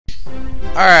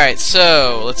Alright,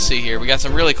 so, let's see here. We got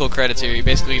some really cool credits here. You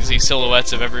basically can see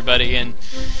silhouettes of everybody, and...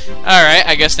 Alright,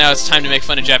 I guess now it's time to make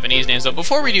fun of Japanese names, though.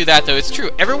 Before we do that, though, it's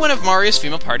true. Every one of Mario's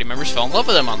female party members fell in love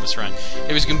with him on this run.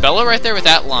 It was Goombella right there with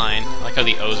that line. I like how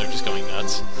the O's are just going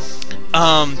nuts.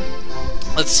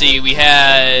 Let's see, we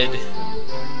had...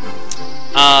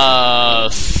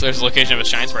 there's the location of a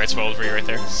Shine Sprite spoiled for you right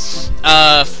there.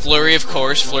 Flurry, of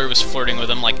course. Flurry was flirting with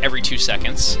him, like, every 2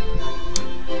 seconds.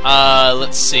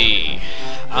 Let's see.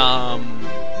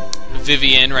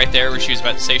 Vivian right there, where she was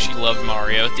about to say she loved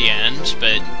Mario at the end,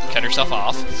 but cut herself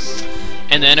off.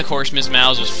 And then, of course, Ms.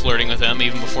 Mouse was flirting with him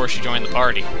even before she joined the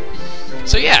party.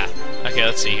 So, yeah. Okay,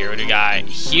 let's see here. What do we got?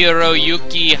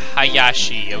 Hiroyuki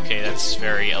Hayashi. Okay, that's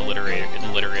very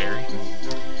alliteratory.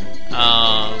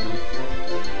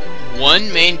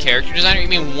 One main character designer? You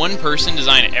mean one person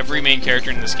designed every main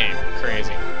character in this game?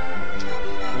 Crazy.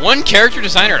 One character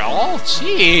designer at all?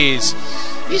 Jeez.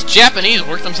 These Japanese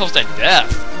work themselves to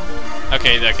death.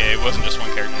 Okay, it wasn't just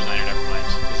one character designer, never mind.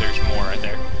 Because there's more right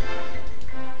there.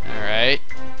 Alright.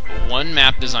 One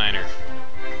map designer.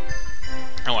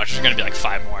 Oh, watch, there's gonna be like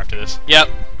 5 more after this. Yep,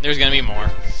 there's gonna be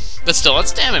more. But still,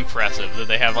 that's damn impressive that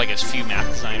they have like as few map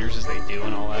designers as they do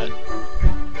and all that.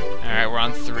 Alright, we're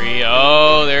on 3.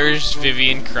 Oh, there's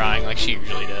Vivian crying like she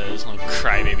usually does. Little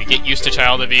crybaby. Get used to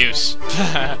child abuse.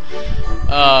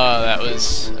 Oh, that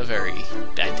was a very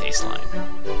bad taste line.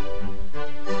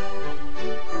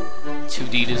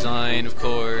 2D design, of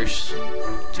course.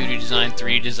 2D design,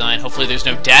 3D design. Hopefully there's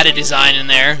no data design in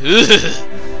there. Ugh.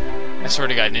 I swear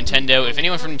to God, Nintendo, if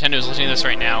anyone from Nintendo is listening to this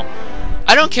right now,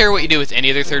 I don't care what you do with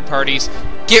any other third parties,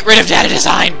 get rid of data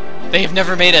design! They have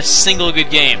never made a single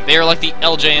good game. They are like the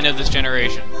LJN of this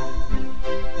generation.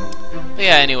 But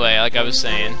yeah, anyway, like I was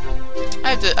saying,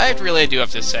 I really do have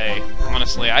to say,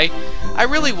 honestly, I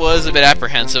really was a bit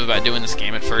apprehensive about doing this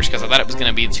game at first because I thought it was going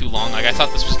to be too long. Like, I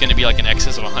thought this was going to be like an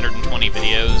excess of 120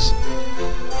 videos.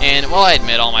 And while I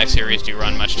admit all my series do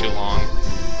run much too long,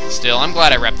 still, I'm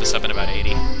glad I wrapped this up in about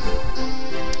 80.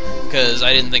 Because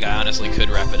I didn't think I honestly could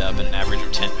wrap it up in an average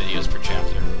of 10 videos per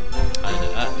chapter. I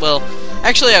don't know. Well,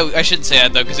 actually, I shouldn't say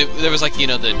that, though, because there was, like, you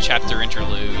know, the chapter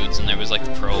interludes, and there was, like,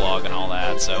 the prologue and all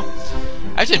that, so...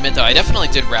 I have to admit, though, I definitely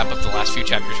did wrap up the last few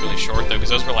chapters really short, though, because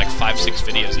those were, like, 5-6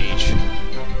 videos each.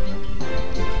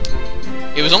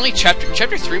 It was only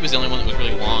Chapter 3 was the only one that was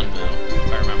really long, though,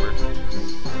 if I remember.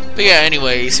 But yeah,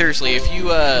 anyway, seriously, if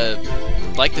you,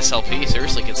 like this LP,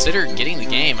 seriously, consider getting the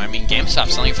game. I mean,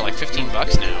 GameStop's selling it for, like,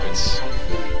 $15 now. It's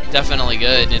definitely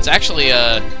good, and it's actually,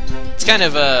 it's kind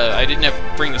of, I didn't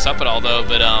bring this up at all, though,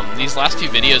 but, these last few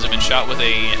videos have been shot with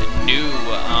a new,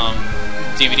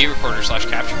 DVD recorder /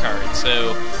 capture card,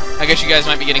 so I guess you guys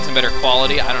might be getting some better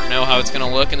quality. I don't know how it's going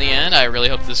to look in the end. I really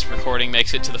hope this recording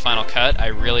makes it to the final cut. I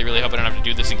really, really hope I don't have to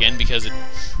do this again because it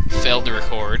failed to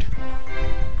record.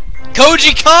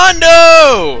 Koji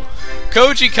Kondo!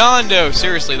 Koji Kondo!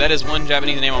 Seriously, that is one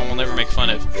Japanese name I will never make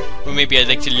fun of. Or maybe I'd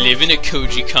like to live in a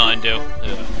Koji Kondo.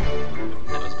 Ugh.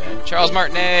 That was bad. Charles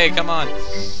Martinet, come on!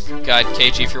 God,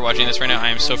 KG, if you're watching this right now, I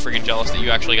am so freaking jealous that you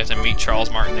actually got to meet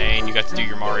Charles Martinet and you got to do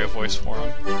your Mario voice for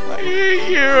him. I hate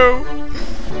you!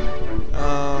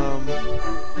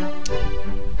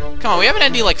 Come on, we haven't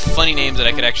had any, like, funny names that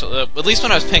I could actually... at least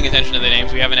when I was paying attention to the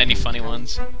names, we haven't had any funny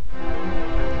ones.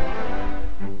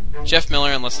 Jeff Miller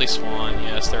and Leslie Swan,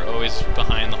 yes, they're always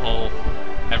behind the whole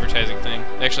advertising thing.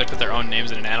 They actually put their own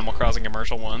names in an Animal Crossing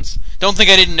commercial once. Don't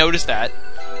think I didn't notice that.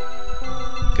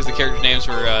 Because the characters' names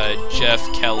were Jeff,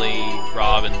 Kelly,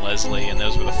 Rob, and Leslie, and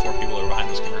those were the 4 people that were behind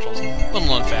those commercials. Little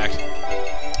known fact.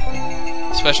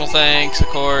 Special thanks, of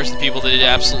course, the people that did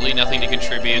absolutely nothing to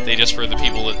contribute. They just were the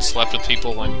people that slept with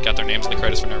people and got their names in the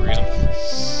credits for no reason.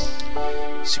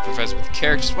 Supervisor with the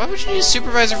characters. Why would you use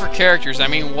supervisor for characters? I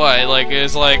mean, what? Like,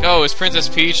 is like, oh, is Princess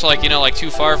Peach, like, you know, like,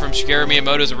 too far from Shigeru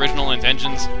Miyamoto's original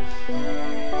intentions?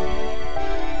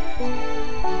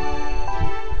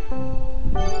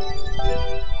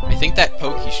 I think that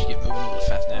Pokey should get moving a little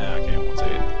fast. Nah, okay, I won't say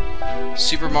it.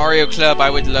 Super Mario Club, I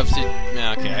would love to...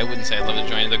 Nah, okay, I wouldn't say I'd love to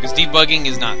join it, though, because debugging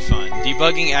is not fun.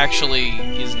 Debugging actually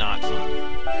is not fun.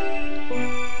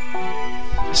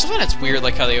 I still find it's weird,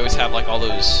 like, how they always have, like, all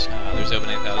those... there's Open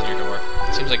 8000 your door.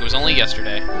 It seems like it was only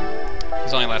yesterday. It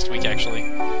was only last week, actually.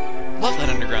 Love that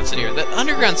underground city here. That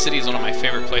underground city is one of my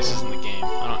favorite places in the game.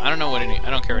 I don't know what I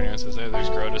don't care what anyone says there. There's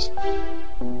Grotus.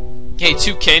 Hey,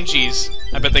 2 Kenjis.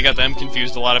 I bet they got them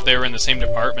confused a lot if they were in the same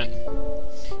department.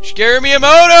 Shigeru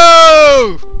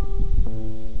Miyamoto!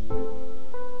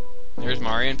 There's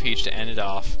Mario and Peach to end it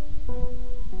off.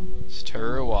 It's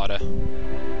Toru Iwata.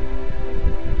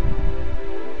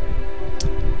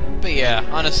 But yeah,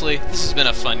 honestly, this has been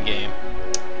a fun game.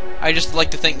 I just like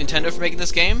to thank Nintendo for making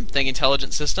this game, thank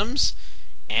Intelligent Systems,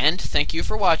 and thank you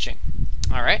for watching.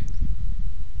 Alright.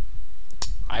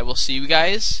 I will see you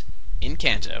guys in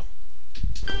Kanto.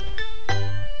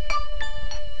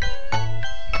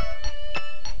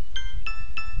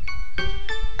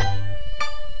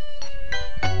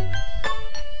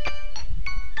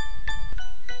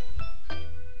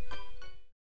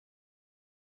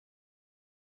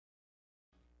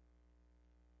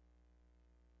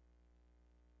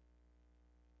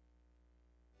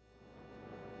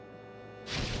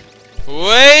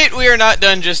 Wait, we are not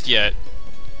done just yet.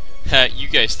 You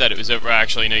guys thought it was over.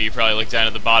 Actually, no, you probably looked down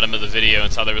at the bottom of the video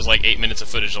and saw there was like 8 minutes of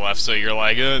footage left, so you're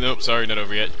like, nope, sorry, not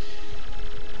over yet.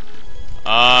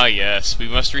 Ah, yes, we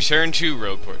must return to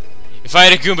Rogueport. If I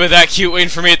had a Goomba that cute waiting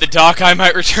for me at the dock, I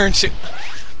might return to...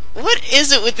 What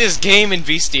is it with this game and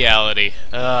bestiality?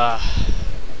 Well,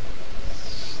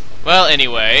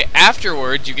 anyway,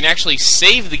 afterwards, you can actually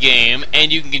save the game,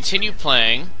 and you can continue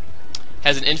playing.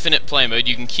 Has an infinite play mode.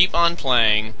 You can keep on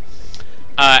playing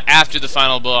after the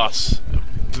final boss.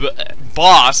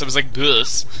 Boss? I was like,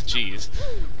 boss. Jeez.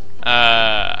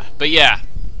 But yeah,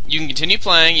 you can continue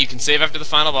playing. You can save after the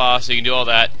final boss. So you can do all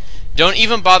that. Don't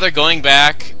even bother going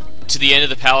back to the end of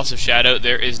the Palace of Shadow.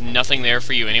 There is nothing there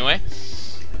for you anyway.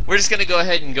 We're just gonna go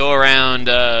ahead and go around,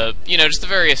 you know, just the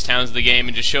various towns of the game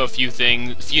and just show a few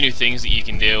new things that you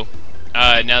can do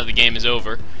now that the game is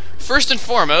over. First and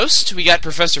foremost, we got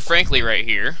Professor Frankly right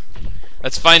here.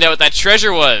 Let's find out what that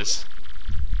treasure was.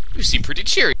 You seem pretty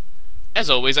cheery.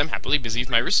 As always, I'm happily busy with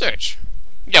my research.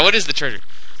 Yeah, what is the treasure?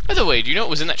 By the way, do you know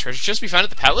what was in that treasure chest we found at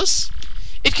the palace?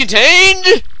 It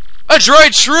contained a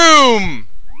dried shroom!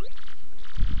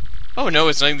 Oh no,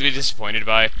 it's nothing to be disappointed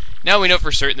by. Now we know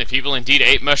for certain that people indeed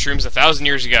ate mushrooms 1,000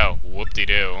 years ago.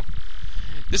 Whoop-de-doo.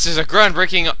 This is a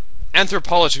groundbreaking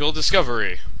anthropological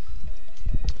discovery.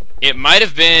 It might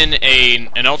have been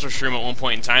an ultra shroom at one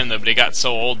point in time, though, but it got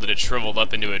so old that it shriveled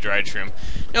up into a dried shroom.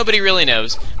 Nobody really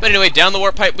knows. But anyway, down the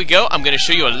warp pipe we go. I'm going to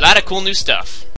show you a lot of cool new stuff.